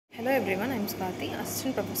Hello everyone, I am Swathy,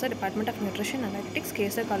 Assistant Professor, Department of Nutrition and Dietetics,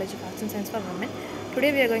 KSR College of Arts and Science for Women.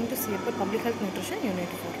 Today we are going to see about Public Health Nutrition Unit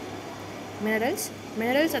 4. Minerals.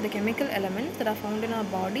 Minerals are the chemical elements that are found in our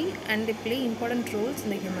body and they play important roles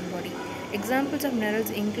in the human body. Examples of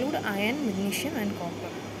minerals include iron, magnesium and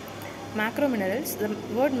copper. Macrominerals. The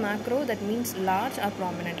word macro that means large or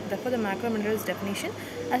prominent. Therefore, the macrominerals definition,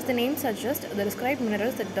 as the name suggests, the described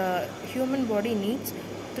minerals that the human body needs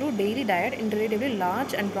through daily diet in relatively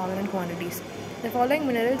large and prominent quantities. The following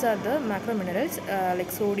minerals are the macrominerals like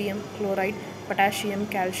sodium, chloride, potassium,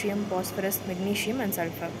 calcium, phosphorus, magnesium and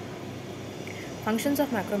sulfur. Functions of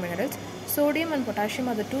macrominerals. Sodium and potassium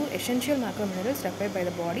are the two essential macrominerals required by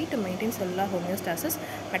the body to maintain cellular homeostasis,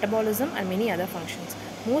 metabolism and many other functions.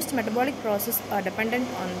 Most metabolic processes are dependent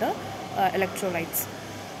on the electrolytes.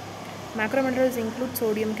 Macrominerals include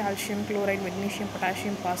sodium, calcium, chloride, magnesium,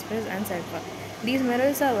 potassium, phosphorus and sulfur. These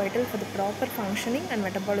minerals are vital for the proper functioning and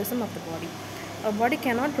metabolism of the body. Our body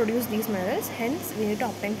cannot produce these minerals, hence we need to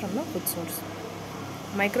obtain from the food source.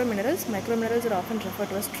 Microminerals. Microminerals are often referred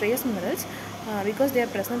to as trace minerals because they are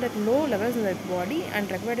present at low levels in the body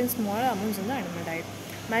and required in smaller amounts in the animal diet.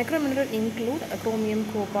 Microminerals include chromium,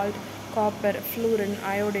 cobalt, copper, fluorine,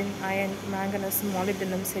 iodine, iron, manganese,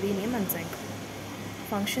 molybdenum, selenium and zinc.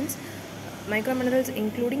 Functions. Microminerals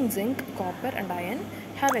including zinc, copper and iron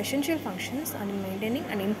have essential functions in maintaining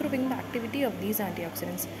and improving the activity of these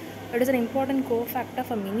antioxidants. It is an important cofactor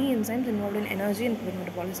for many enzymes involved in energy and fluid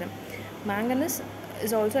metabolism. Manganese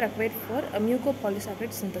is also required for a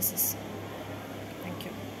mucopolysaccharide synthesis.